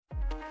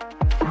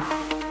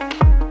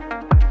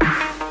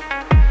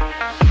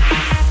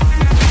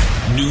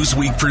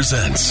Newsweek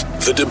presents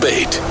The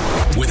Debate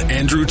with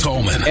Andrew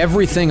Tolman.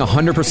 Everything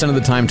 100% of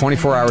the time,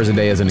 24 hours a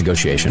day is a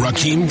negotiation.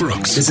 Rakeem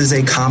Brooks. This is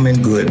a common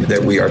good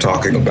that we are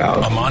talking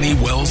about. Amani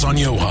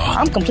Wells-Onyoha.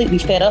 I'm completely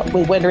fed up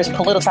with whether it's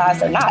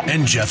politicized or not.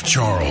 And Jeff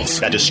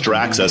Charles. That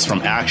distracts us from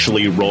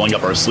actually rolling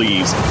up our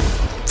sleeves.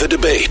 The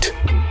Debate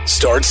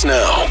starts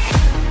now.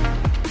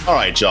 All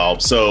right, y'all.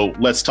 So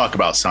let's talk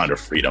about Sound of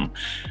Freedom.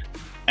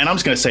 And I'm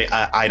just going to say,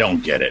 I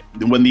don't get it.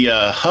 When the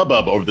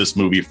hubbub over this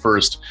movie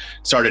first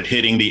started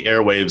hitting the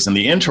airwaves and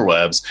the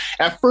interwebs,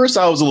 at first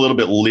I was a little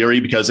bit leery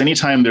because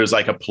anytime there's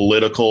like a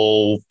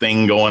political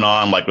thing going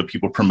on, like with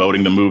people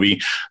promoting the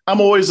movie,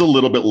 I'm always a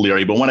little bit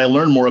leery. But when I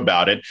learned more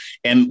about it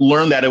and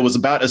learned that it was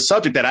about a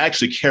subject that I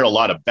actually care a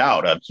lot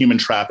about, human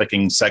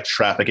trafficking, sex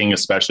trafficking,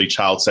 especially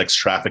child sex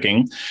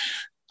trafficking,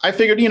 I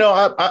figured,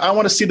 I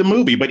want to see the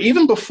movie. But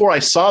even before I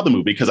saw the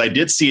movie, because I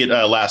did see it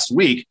last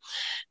week,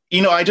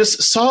 I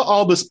just saw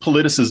all this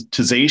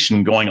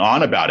politicization going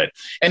on about it.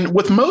 And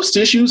with most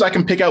issues, I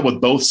can pick out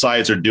what both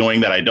sides are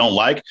doing that I don't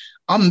like.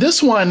 On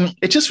this one,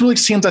 it just really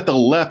seems that the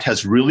left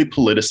has really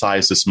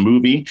politicized this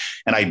movie,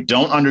 and I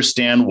don't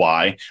understand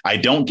why. I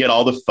don't get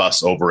all the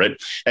fuss over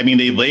it. I mean,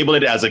 they labeled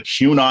it as a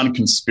QAnon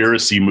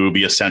conspiracy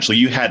movie, essentially.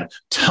 You had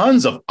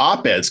tons of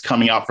op-eds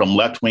coming out from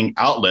left-wing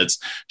outlets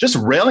just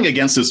railing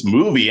against this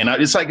movie, and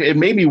it's like it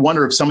made me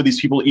wonder if some of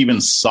these people even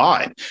saw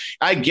it.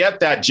 I get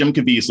that Jim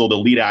Caviezel, the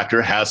lead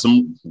actor, has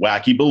some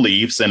wacky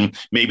beliefs, and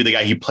maybe the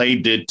guy he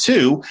played did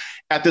too.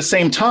 At the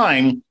same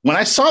time, when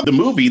I saw the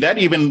movie, that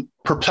even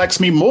perplexed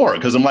me more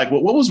because I'm like,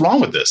 what was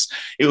wrong with this?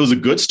 It was a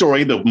good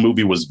story. The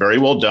movie was very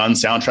well done.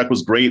 Soundtrack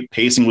was great.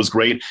 Pacing was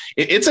great.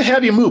 It's a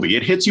heavy movie.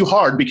 It hits you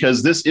hard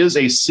because this is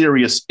a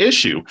serious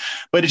issue.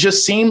 But it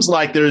just seems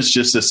like there's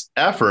just this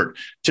effort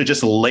to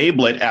just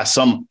label it as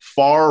some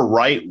far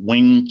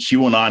right-wing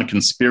QAnon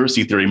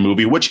conspiracy theory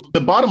movie, which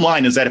the bottom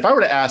line is that if I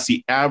were to ask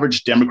the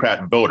average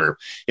Democrat voter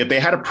if they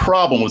had a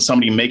problem with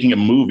somebody making a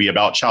movie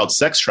about child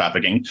sex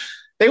trafficking,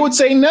 they would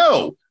say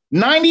no.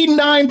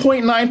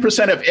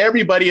 99.9% of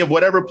everybody of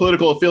whatever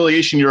political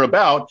affiliation you're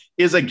about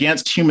is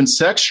against human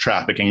sex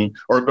trafficking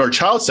or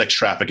child sex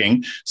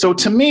trafficking. So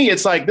to me,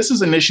 it's like this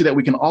is an issue that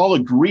we can all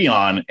agree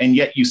on, and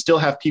yet you still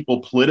have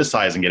people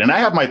politicizing it. And I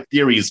have my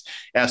theories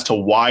as to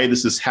why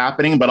this is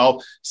happening, but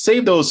I'll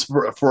save those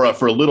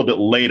for a little bit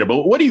later.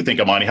 But what do you think,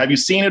 Amani? Have you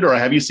seen it, or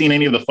have you seen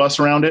any of the fuss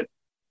around it?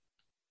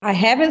 I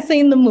haven't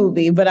seen the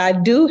movie, but I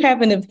do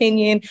have an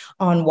opinion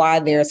on why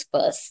there's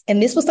fuss.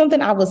 And this was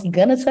something I was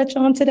going to touch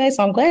on today,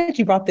 so I'm glad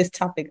you brought this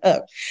topic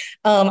up.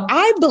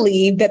 I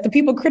believe that the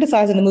people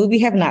criticizing the movie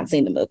have not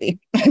seen the movie,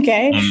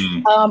 okay?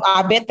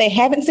 I bet they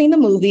haven't seen the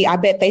movie. I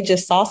bet they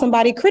just saw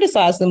somebody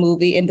criticize the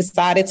movie and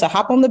decided to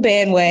hop on the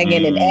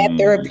bandwagon and add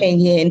their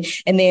opinion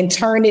and then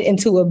turn it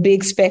into a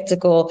big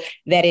spectacle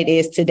that it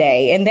is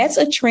today. And that's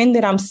a trend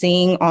that I'm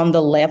seeing on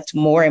the left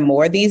more and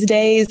more these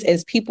days,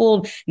 is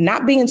people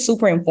not being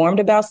super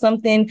informed about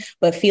something,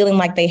 but feeling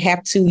like they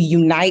have to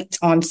unite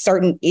on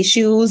certain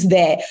issues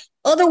that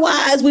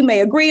otherwise we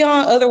may agree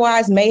on,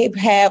 otherwise may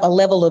have a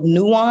level of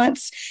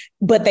nuance,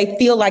 but they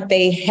feel like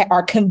they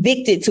are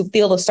convicted to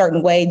feel a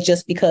certain way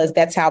just because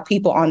that's how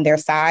people on their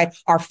side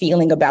are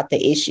feeling about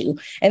the issue.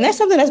 And that's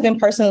something that's been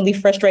personally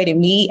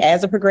frustrating me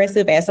as a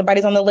progressive, as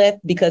somebody's on the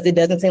left, because it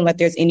doesn't seem like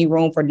there's any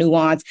room for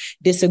nuance,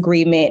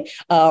 disagreement,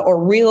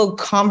 or real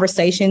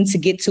conversation to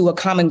get to a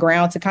common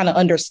ground to kind of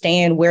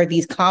understand where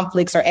these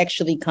conflicts are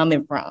actually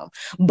coming from.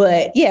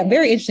 But yeah,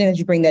 very interesting that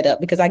you bring that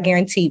up, because I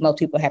guarantee most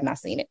people have not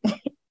seen it.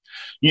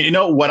 You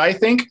know what I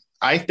think?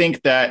 I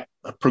think that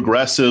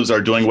progressives are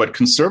doing what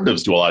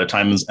conservatives do a lot of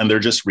times, and they're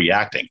just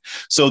reacting.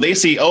 So they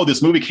see, oh,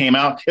 this movie came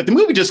out. If the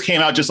movie just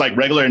came out just like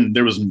regular and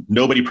there was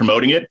nobody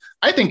promoting it,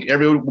 I think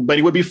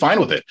everybody would be fine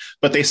with it.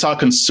 But they saw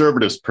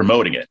conservatives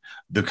promoting it.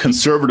 The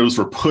conservatives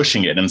were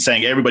pushing it and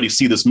saying, everybody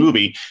see this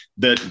movie.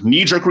 The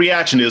knee-jerk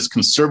reaction is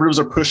conservatives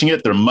are pushing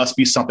it. There must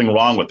be something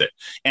wrong with it.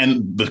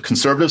 And the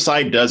conservative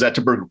side does that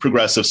to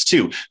progressives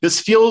too. This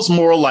feels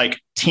more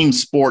like team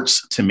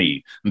sports to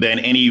me than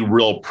any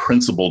real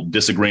principled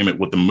disagreement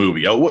with the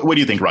movie. What do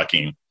you think,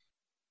 Rakeem?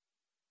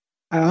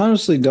 I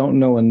honestly don't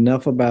know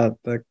enough about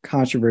the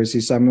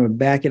controversy, so I'm going to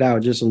back it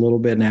out just a little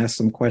bit and ask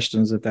some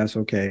questions, if that's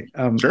okay.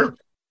 Sure.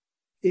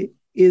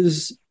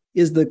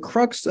 Is the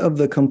crux of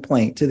the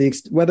complaint, to the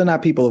whether or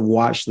not people have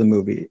watched the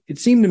movie? It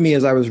seemed to me,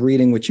 as I was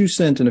reading what you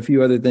sent and a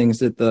few other things,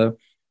 that the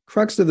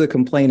crux of the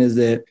complaint is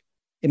that,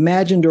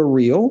 imagined or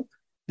real,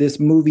 this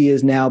movie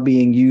is now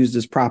being used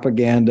as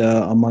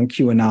propaganda among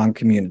QAnon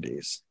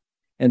communities.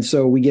 And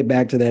so we get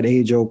back to that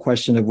age-old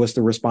question of what's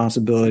the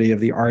responsibility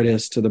of the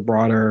artist to the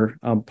broader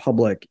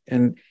public.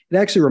 And it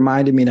actually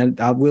reminded me, and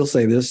I will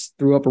say this,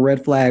 threw up a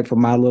red flag for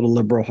my little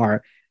liberal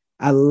heart.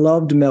 I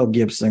loved Mel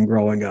Gibson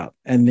growing up.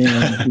 And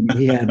then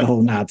he had the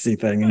whole Nazi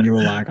thing. And you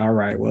were like, all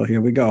right, well,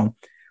 here we go.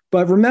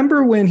 But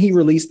remember when he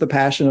released The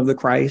Passion of the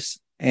Christ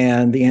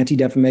and the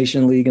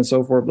Anti-Defamation League and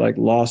so forth, like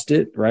lost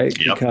it, right?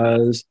 Yep.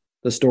 Because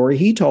the story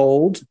he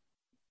told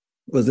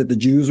was that the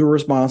Jews were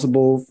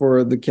responsible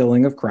for the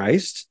killing of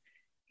Christ.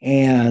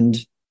 And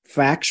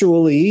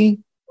factually,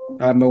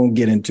 I won't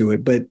get into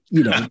it, but,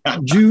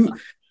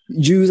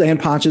 Jews and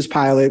Pontius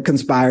Pilate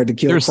conspired to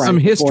kill There's Christ. some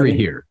history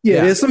here.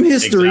 Yeah, there's some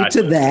history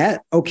exactly. to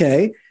that.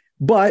 Okay.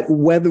 But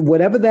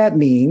whatever that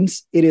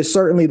means, it is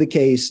certainly the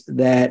case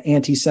that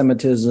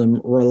anti-Semitism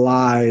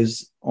relied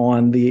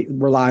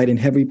in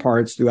heavy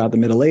parts throughout the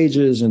Middle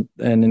Ages and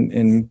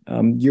in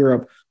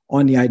Europe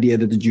on the idea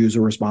that the Jews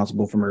were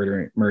responsible for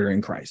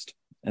murdering Christ.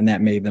 And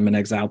that made them an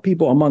exiled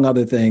people, among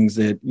other things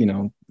that,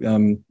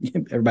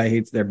 everybody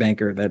hates their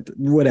banker, that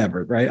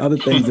whatever, right? Other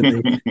things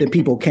that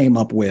people came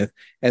up with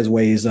as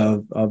ways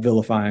of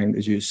vilifying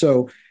the Jews.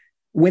 So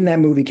when that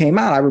movie came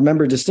out, I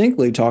remember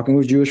distinctly talking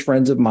with Jewish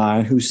friends of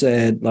mine who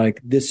said,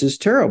 like, this is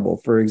terrible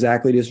for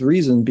exactly this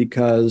reason,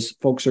 because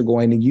folks are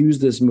going to use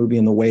this movie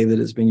in the way that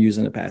it's been used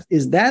in the past.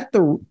 Is that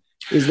the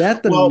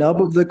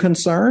nub of the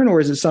concern, or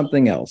is it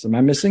something else? Am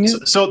I missing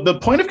it? So the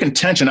point of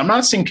contention, I'm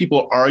not seeing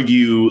people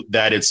argue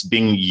that it's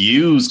being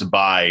used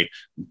by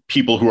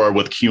people who are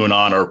with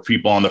QAnon or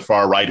people on the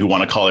far right who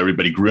want to call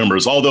everybody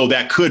groomers, although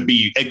it could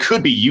be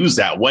used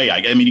that way.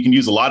 I mean, you can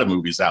use a lot of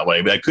movies that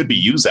way, but it could be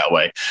used that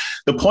way.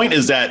 The point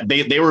is that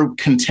they were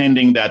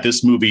contending that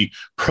this movie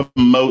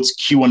promotes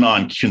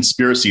QAnon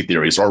conspiracy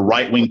theories or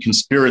right-wing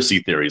conspiracy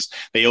theories.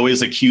 They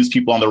always accuse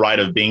people on the right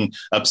of being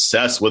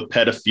obsessed with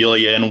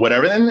pedophilia and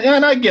whatever.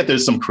 And I get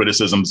there's some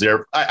criticisms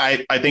there.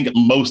 I think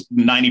most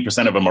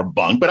 90% of them are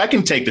bunk, but I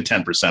can take the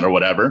 10% or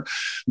whatever.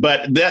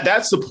 But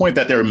that's the point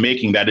that they're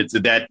making, that it's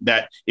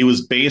that it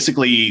was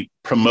basically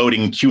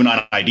promoting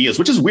QAnon ideas,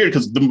 which is weird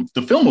because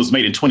the film was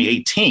made in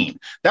 2018.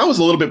 That was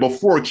a little bit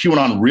before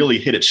QAnon really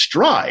hit its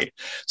stride.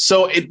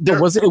 So it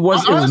was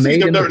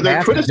made in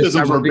their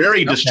criticisms were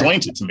very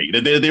disjointed to me.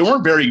 They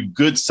weren't very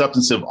good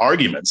substantive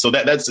arguments. So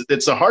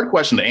it's a hard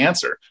question to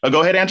answer.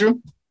 Go ahead, Andrew.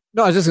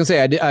 No, I was just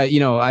going to say,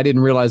 I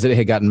didn't realize that it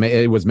had gotten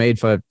it was made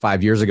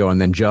 5 years ago and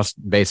then just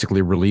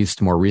basically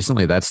released more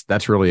recently.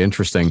 That's really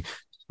interesting.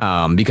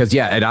 Because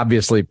it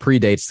obviously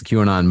predates the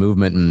QAnon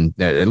movement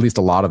and at least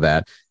a lot of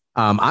that.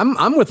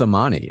 I'm with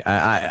Amani.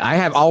 I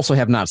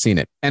have not seen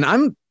it, and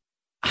I'm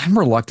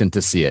reluctant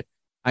to see it.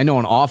 I know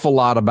an awful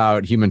lot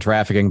about human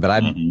trafficking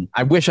that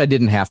I wish I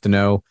didn't have to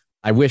know.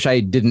 I wish I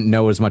didn't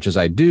know as much as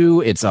I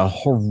do. It's a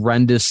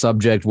horrendous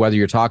subject, whether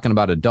you're talking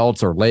about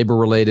adults or labor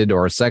related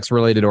or sex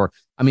related,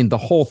 the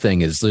whole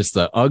thing is just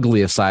the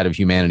ugliest side of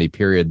humanity,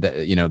 period.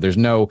 That, there's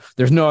no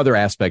other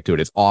aspect to it.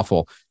 It's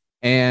awful.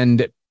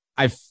 And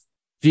I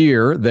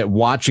fear that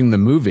watching the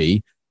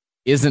movie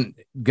isn't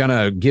going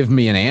to give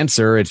me an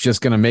answer. It's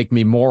just going to make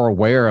me more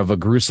aware of a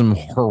gruesome,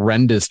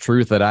 horrendous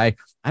truth that I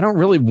don't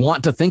really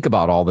want to think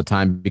about all the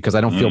time because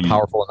I don't feel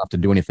powerful enough to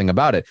do anything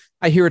about it.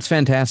 I hear it's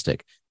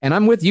fantastic. And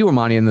I'm with you,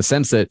 Amani, in the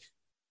sense that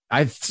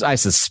I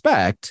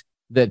suspect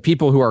that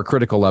people who are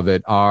critical of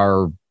it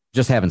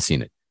just haven't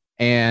seen it.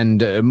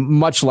 And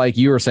much like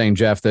you were saying,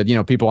 Jeff, that,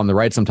 people on the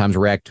right sometimes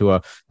react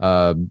to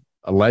a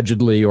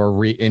allegedly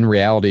or in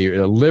reality,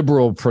 a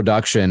liberal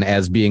production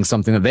as being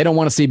something that they don't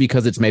want to see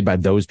because it's made by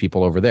those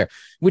people over there,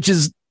 which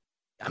is,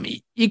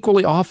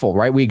 equally awful,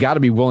 right? We got to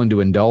be willing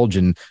to indulge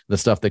in the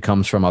stuff that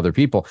comes from other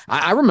people.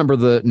 I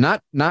remember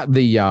not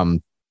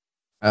the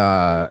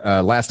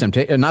Last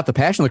Temptation, not the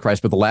Passion of the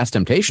Christ, but the Last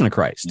Temptation of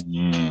Christ.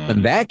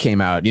 And that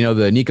came out, the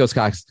Nikos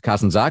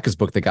Kazantzakis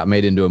book that got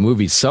made into a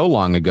movie so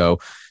long ago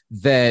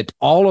that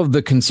all of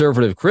the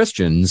conservative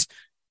Christians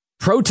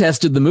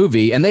protested the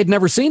movie and they'd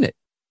never seen it.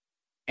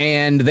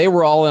 And they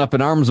were all up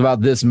in arms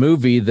about this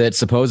movie that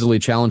supposedly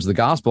challenged the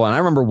gospel. And I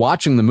remember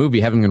watching the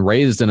movie, having been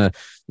raised in a,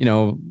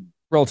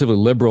 relatively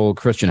liberal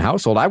Christian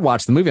household. I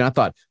watched the movie and I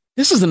thought,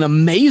 this is an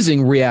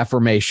amazing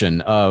reaffirmation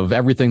of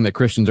everything that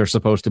Christians are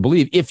supposed to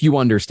believe if you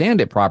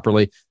understand it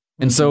properly.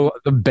 And so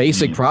the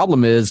basic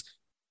problem is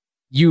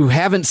you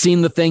haven't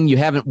seen the thing, you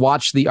haven't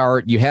watched the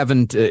art, you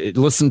haven't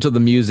listened to the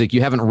music,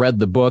 you haven't read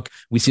the book.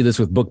 We see this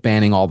with book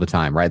banning all the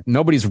time, right?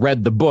 Nobody's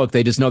read the book.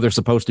 They just know they're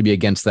supposed to be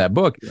against that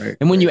book. Right,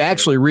 and when you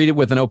actually read it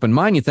with an open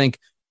mind, you think,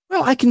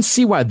 well, I can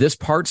see why this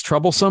part's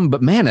troublesome,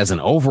 but man, as an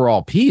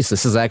overall piece,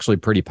 this is actually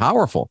pretty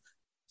powerful.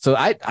 So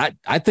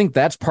I think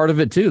that's part of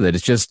it too, that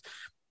it's just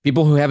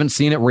people who haven't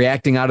seen it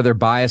reacting out of their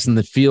bias and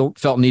that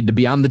felt need to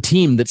be on the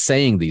team that's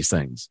saying these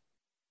things.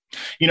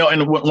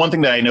 And one thing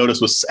that I noticed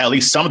was at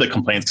least some of the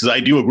complaints, because I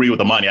do agree with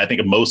Amani. I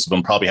think most of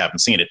them probably haven't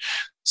seen it.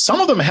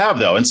 Some of them have,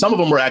 though, and some of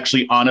them were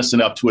actually honest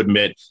enough to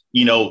admit,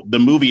 the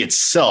movie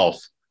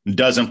itself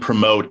doesn't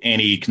promote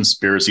any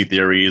conspiracy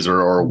theories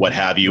or what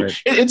have you.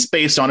 Right. It's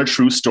based on a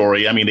true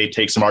story. They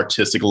take some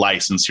artistic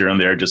license here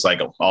and there, just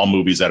like all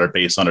movies that are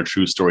based on a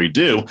true story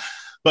do.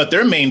 But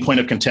their main point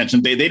of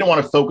contention, they don't want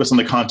to focus on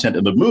the content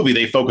of the movie.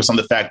 They focus on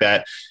the fact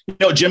that,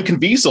 Jim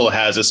Caviezel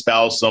has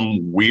espoused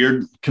some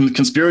weird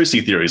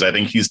conspiracy theories. I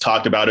think he's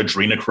talked about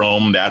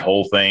adrenochrome, that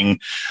whole thing,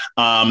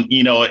 and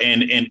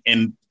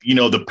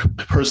the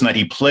person that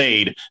he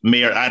played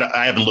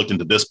I haven't looked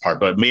into this part,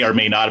 but may or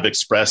may not have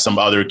expressed some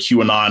other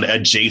QAnon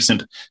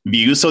adjacent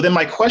views. So then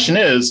my question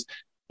is,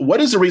 what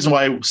is the reason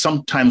why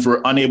sometimes we're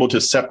unable to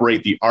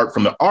separate the art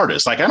from the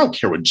artist? Like, I don't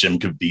care what Jim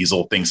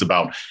Caviezel thinks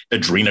about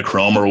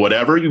adrenochrome or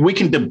whatever. We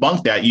can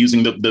debunk that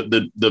using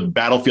the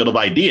battlefield of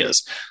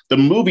ideas. The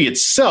movie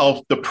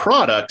itself, the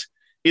product,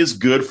 is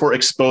good for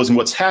exposing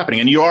what's happening.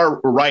 And you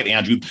are right,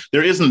 Andrew.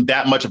 There isn't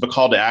that much of a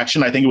call to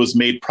action. I think it was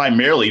made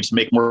primarily to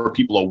make more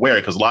people aware,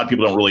 because a lot of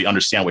people don't really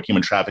understand what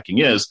human trafficking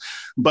is.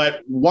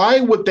 But why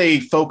would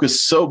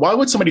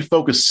somebody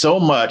focus so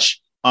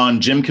much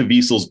on Jim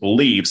Caviezel's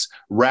beliefs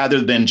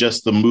rather than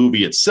just the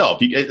movie itself?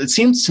 It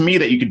seems to me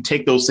that you could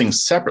take those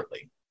things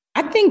separately.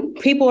 I think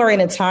people are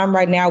in a time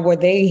right now where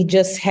they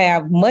just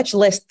have much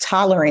less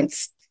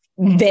tolerance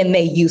than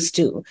they used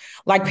to.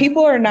 Like,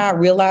 people are not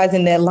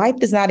realizing that life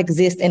does not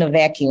exist in a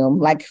vacuum.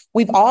 Like,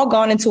 we've all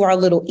gone into our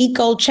little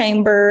echo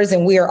chambers,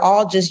 and we are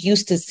all just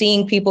used to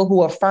seeing people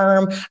who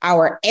affirm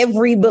our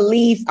every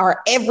belief,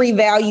 our every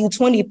value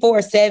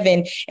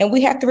 24/7. And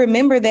we have to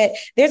remember that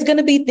there's going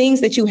to be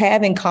things that you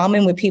have in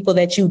common with people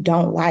that you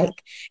don't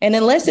like. And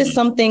unless it's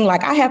something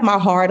like, I have my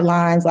hard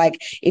lines,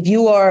 like if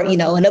you are,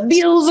 an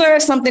abuser or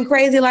something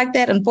crazy like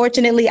that,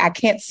 unfortunately, I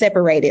can't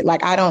separate it.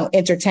 Like, I don't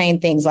entertain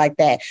things like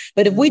that.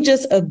 But if we just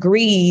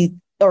agree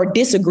or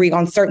disagree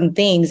on certain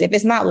things, if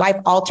it's not life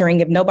altering,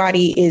 if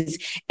nobody is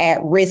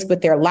at risk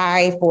with their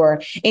life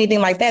or anything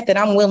like that, then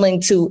I'm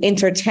willing to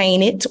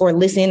entertain it or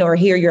listen or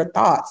hear your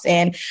thoughts.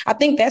 And I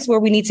think that's where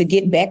we need to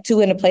get back to,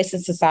 in a place in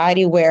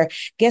society where,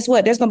 guess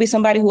what? There's going to be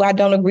somebody who I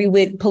don't agree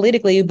with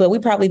politically, but we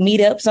probably meet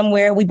up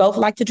somewhere. We both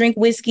like to drink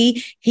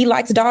whiskey. He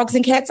likes dogs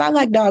and cats. I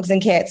like dogs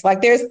and cats.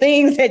 Like, there's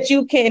things that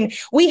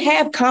we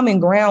have common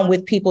ground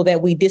with people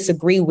that we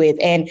disagree with.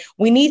 And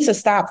we need to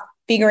stop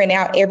figuring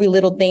out every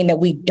little thing that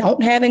we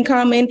don't have in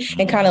common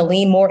and kind of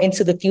lean more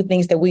into the few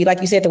things that we, like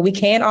you said, that we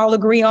can all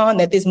agree on,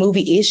 that this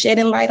movie is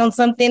shedding light on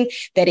something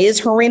that is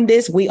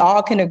horrendous. We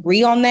all can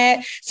agree on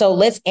that. So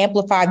let's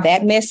amplify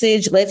that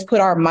message. Let's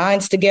put our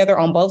minds together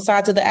on both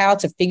sides of the aisle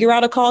to figure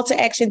out a call to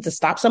action to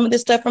stop some of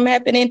this stuff from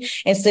happening,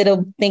 instead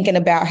of thinking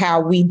about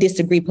how we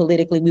disagree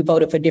politically. We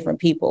voted for different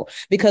people,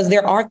 because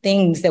there are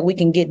things that we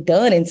can get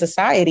done in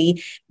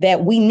society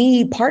that we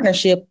need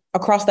partnership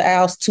across the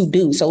aisles to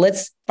do. So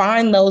let's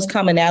find those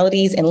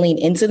commonalities and lean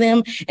into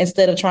them,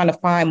 instead of trying to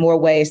find more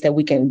ways that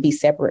we can be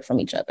separate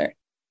from each other.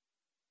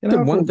 The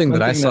one thing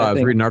that I saw, I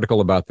was reading an article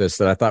about this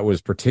that I thought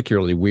was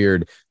particularly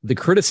weird. The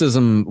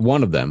criticism,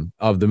 one of them,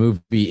 of the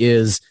movie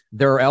is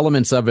there are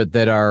elements of it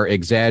that are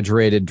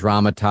exaggerated,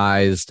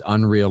 dramatized,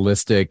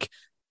 unrealistic.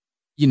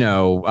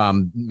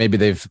 Maybe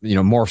they've,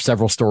 morphed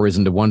several stories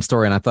into one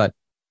story. And I thought,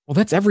 well,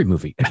 that's every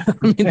movie. I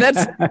mean,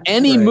 that's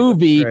any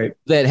movie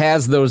that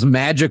has those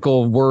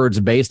magical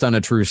words based on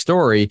a true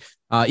story,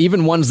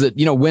 even ones that,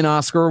 win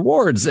Oscar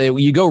awards.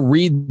 You go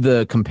read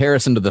the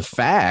comparison to the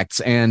facts,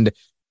 and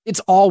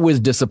it's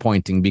always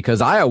disappointing, because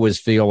I always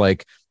feel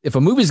like if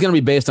a movie is going to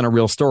be based on a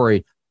real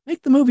story,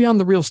 make the movie on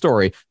the real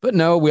story. But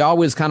no, we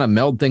always kind of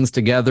meld things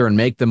together and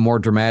make them more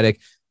dramatic.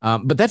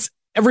 But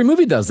every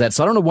movie does that.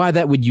 So I don't know why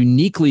that would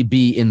uniquely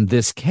be, in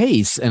this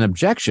case, an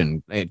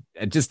objection.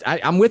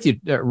 I'm with you,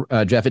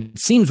 Jeff. It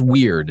seems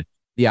weird,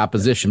 the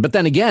opposition. But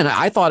then again,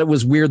 I thought it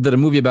was weird that a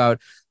movie about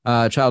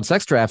child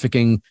sex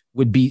trafficking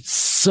would be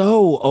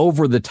so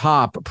over the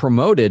top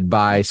promoted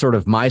by sort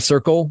of my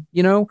circle,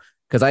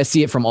 because I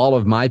see it from all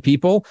of my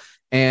people,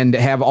 and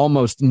have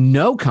almost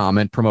no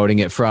comment promoting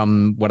it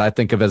from what I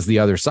think of as the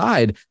other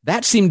side.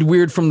 That seemed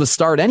weird from the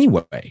start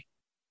anyway.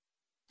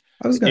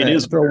 I was going to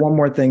throw one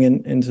more thing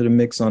into the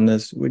mix on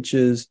this, which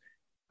is,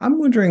 I'm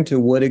wondering to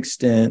what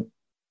extent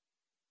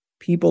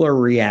people are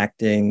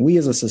reacting, we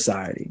as a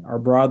society are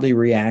broadly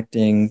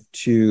reacting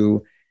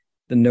to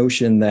the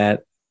notion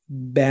that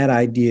bad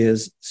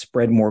ideas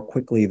spread more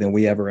quickly than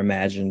we ever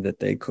imagined that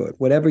they could.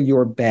 Whatever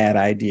your bad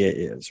idea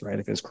is, right?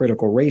 If it's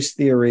critical race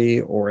theory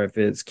or if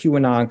it's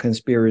QAnon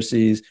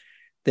conspiracies,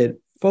 that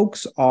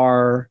folks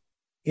are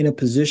in a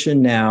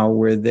position now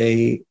where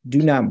they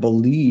do not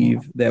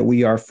believe that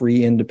we are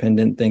free,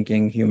 independent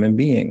thinking human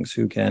beings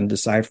who can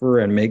decipher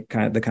and make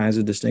the kinds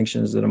of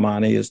distinctions that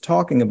Amani is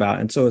talking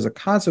about. And so as a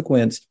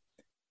consequence,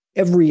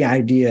 every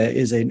idea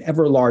is an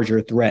ever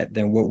larger threat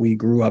than what we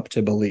grew up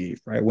to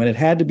believe, right? When it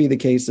had to be the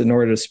case in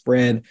order to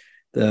spread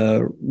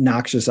the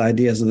noxious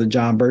ideas of the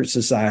John Birch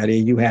Society,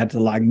 you had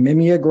to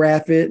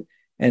mimeograph it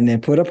and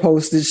then put a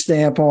postage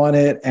stamp on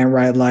it and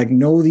write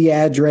know the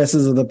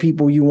addresses of the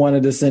people you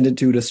wanted to send it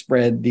to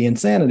spread the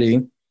insanity.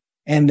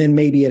 And then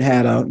maybe it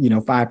had a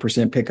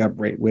 5% pickup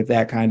rate with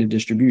that kind of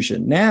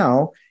distribution.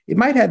 Now it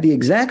might have the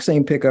exact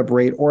same pickup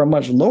rate or a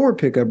much lower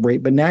pickup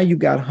rate, but now you've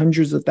got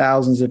hundreds of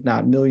thousands, if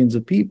not millions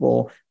of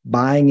people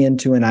buying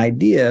into an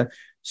idea,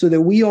 so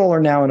that we all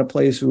are now in a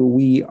place where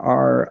we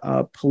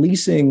are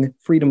policing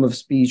freedom of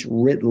speech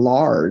writ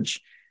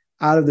large,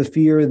 out of the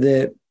fear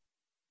that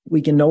we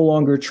can no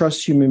longer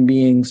trust human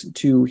beings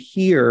to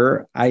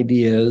hear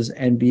ideas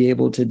and be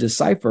able to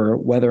decipher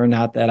whether or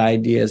not that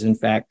idea is in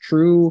fact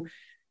true,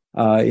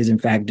 is in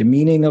fact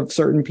demeaning of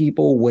certain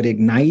people, would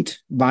ignite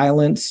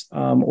violence,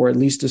 or at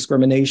least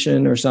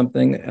discrimination or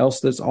something else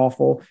that's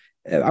awful.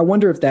 I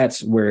wonder if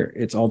that's where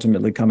it's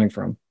ultimately coming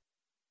from.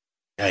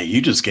 Yeah,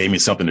 you just gave me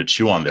something to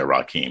chew on there,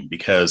 Rakeem,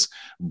 because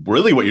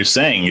really what you're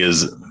saying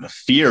is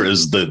fear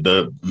is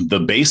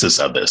the basis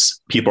of this.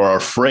 People are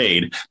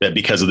afraid that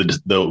because of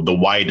the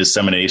wide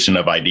dissemination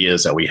of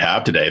ideas that we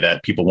have today,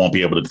 that people won't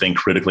be able to think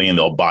critically and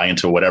they'll buy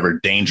into whatever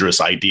dangerous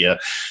idea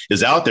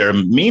is out there.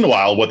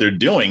 Meanwhile, what they're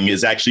doing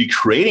is actually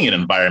creating an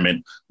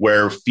environment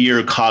where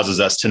fear causes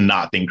us to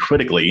not think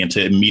critically and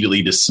to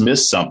immediately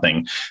dismiss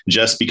something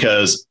just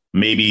because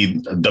maybe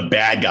the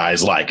bad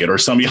guys like it or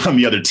somebody on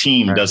the other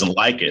team doesn't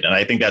like it. And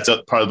I think that's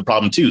a part of the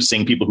problem too,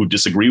 seeing people who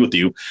disagree with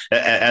you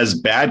as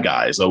bad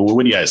guys. So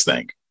what do you guys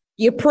think?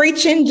 You're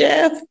preaching,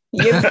 Jeff.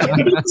 You're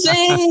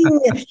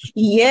preaching.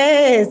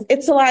 Yes.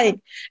 It's like,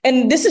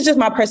 and this is just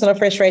my personal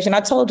frustration.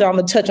 I told you I'm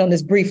going to touch on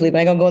this briefly, but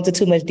I'm going to go into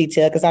too much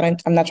detail because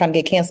I'm not trying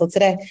to get canceled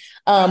today.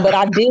 But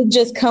I did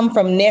just come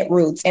from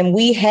Netroots, and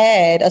we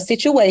had a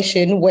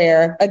situation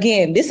where,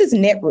 again, this is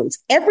Netroots.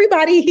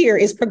 Everybody here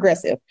is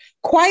progressive,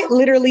 quite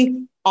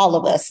literally all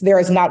of us. There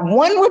is not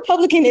one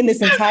Republican in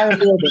this entire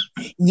building.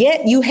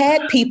 Yet you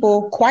had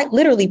people quite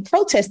literally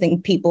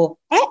protesting people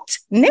at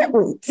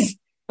Netroots.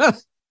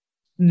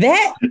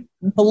 That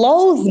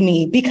blows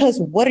me because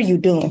what are you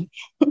doing?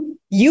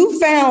 You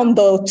found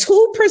the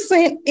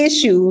 2%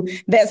 issue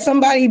that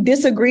somebody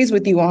disagrees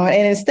with you on.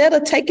 And instead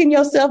of taking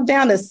yourself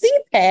down to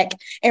CPAC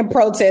and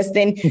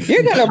protesting,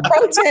 you're going to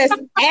protest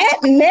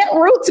at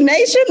Netroots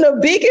Nation, the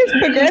biggest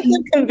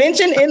progressive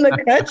convention in the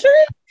country.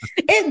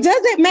 It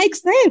doesn't make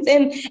sense.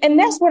 And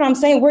that's what I'm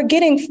saying. We're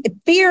getting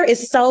fear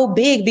is so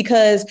big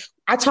because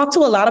I talked to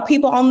a lot of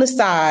people on the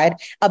side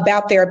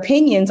about their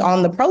opinions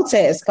on the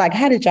protest. Like,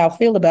 how did y'all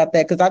feel about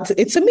that? Because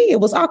to me, it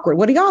was awkward.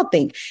 What do y'all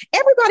think?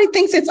 Everybody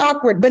thinks it's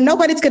awkward, but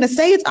nobody's going to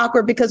say it's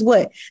awkward because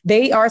what?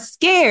 They are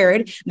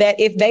scared that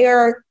if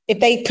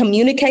they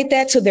communicate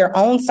that to their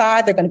own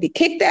side, they're going to be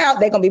kicked out.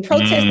 They're going to be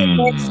protesting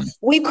next.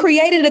 We've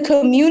created a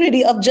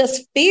community of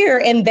just fear.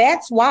 And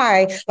that's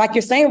why, like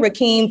you're saying,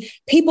 Rakeem,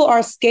 people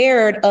are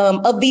scared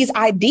of these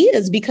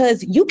ideas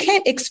because you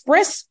can't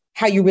express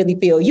how you really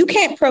feel. You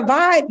can't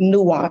provide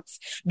nuance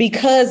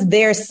because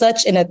there's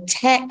such an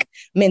attack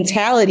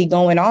mentality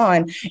going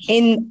on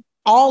in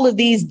all of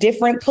these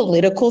different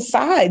political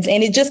sides.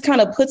 And it just kind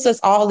of puts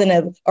us all in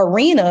an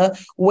arena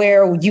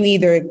where you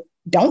either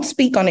don't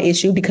speak on the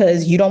issue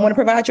because you don't want to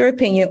provide your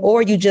opinion,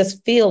 or you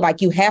just feel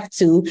like you have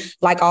to,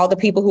 like all the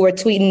people who are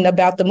tweeting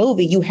about the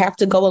movie, you have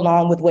to go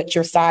along with what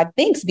your side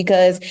thinks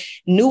because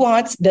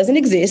nuance doesn't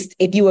exist.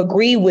 If you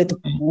agree with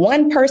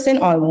one person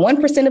on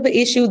 1% of an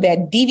issue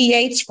that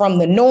deviates from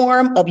the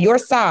norm of your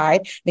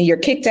side, then you're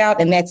kicked out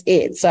and that's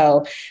it.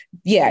 So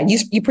yeah,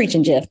 you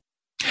preaching, Jeff.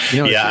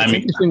 You know, it's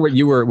interesting what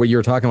you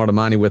were talking about,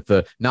 Amani, with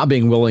the not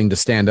being willing to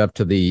stand up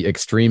to the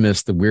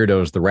extremists, the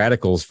weirdos, the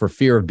radicals for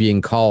fear of being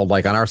called,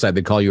 like on our side,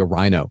 they call you a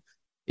rhino.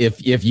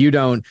 If you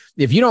don't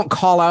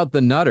call out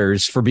the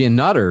nutters for being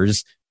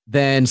nutters,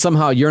 then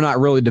somehow you're not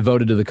really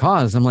devoted to the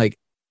cause. I'm like,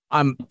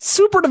 I'm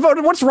super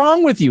devoted. What's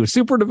wrong with you?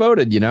 Super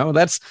devoted. You know,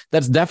 that's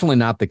definitely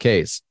not the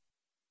case.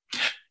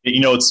 You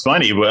know, it's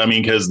funny, I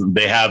mean, because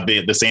they have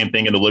the same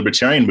thing in the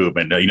libertarian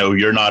movement. You know,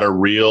 you're not a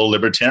real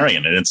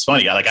libertarian. And it's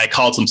funny. I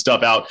called some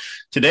stuff out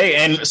today,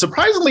 and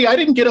surprisingly, I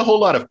didn't get a whole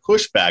lot of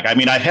pushback. I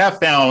mean, I have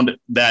found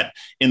that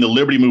in the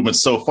liberty movement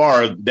so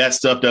far, that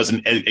stuff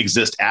doesn't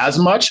exist as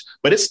much,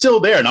 but it's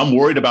still there. And I'm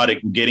worried about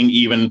it getting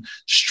even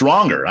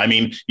stronger. I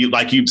mean,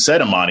 like you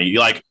said, Amani,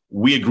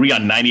 we agree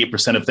on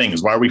 98% of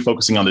things. Why are we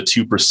focusing on the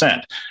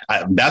 2%?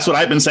 That's what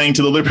I've been saying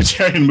to the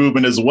libertarian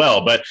movement as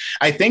well. But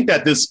I think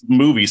that this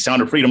movie,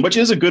 Sound of Freedom, which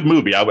is a good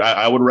movie,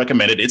 I would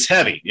recommend it. It's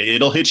heavy.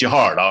 It'll hit you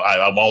hard.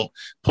 I won't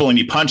pull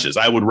any punches.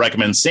 I would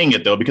recommend seeing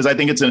it, though, because I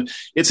think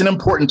it's an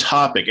important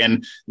topic.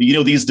 And, you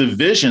know, these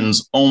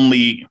divisions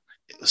only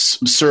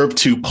serve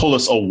to pull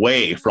us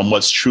away from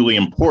what's truly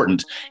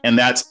important. And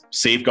that's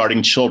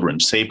safeguarding children,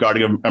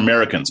 safeguarding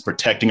Americans,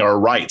 protecting our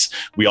rights.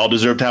 We all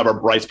deserve to have our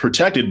rights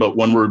protected. But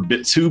when we're a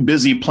bit too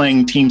busy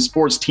playing team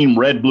sports, team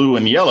red, blue,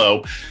 and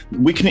yellow,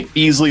 we can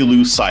easily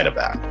lose sight of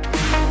that.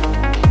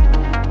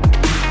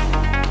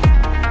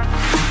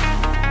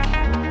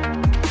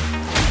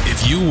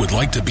 If you would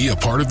like to be a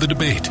part of the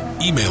debate,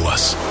 email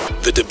us,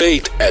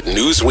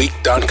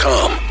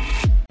 thedebate@newsweek.com.